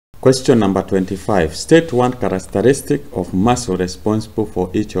Question number 25. State one characteristic of muscle responsible for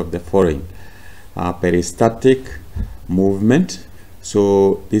each of the following. Peristaltic movement.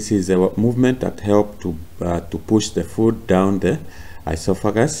 So this is a movement that helps to push the food down the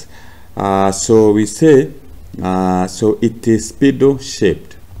esophagus. So we say, so it is spindle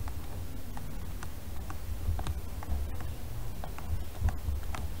shaped.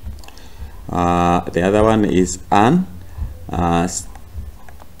 The other one is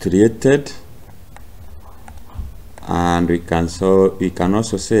striated, and we can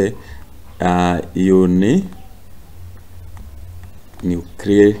also say unicreated,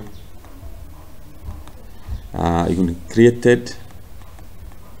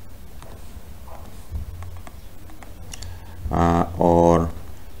 or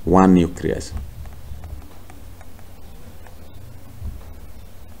one nucleus.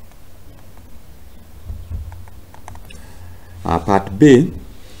 Part B,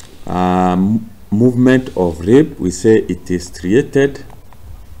 movement of rib, we say it is striated.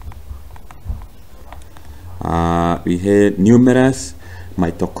 We have numerous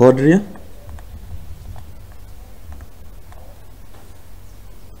mitochondria.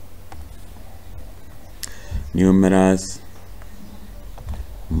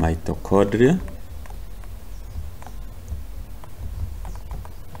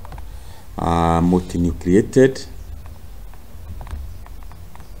 Multinucleated.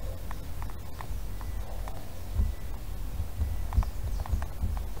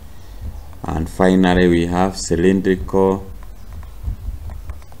 And finally, we have cylindrical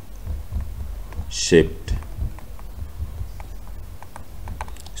shaped.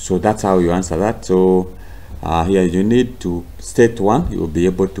 So that's how you answer that. So here you need to state one, you will be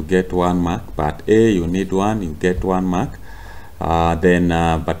able to get 1 mark. Part A, you need 1, you get 1 mark.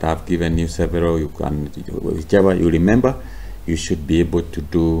 But I've given you several. You can, whichever you remember, you should be able to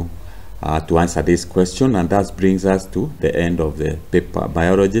do to answer this question. And that brings us to the end of the paper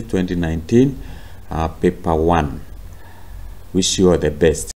Biology 2019 paper 1. Wish you all the best.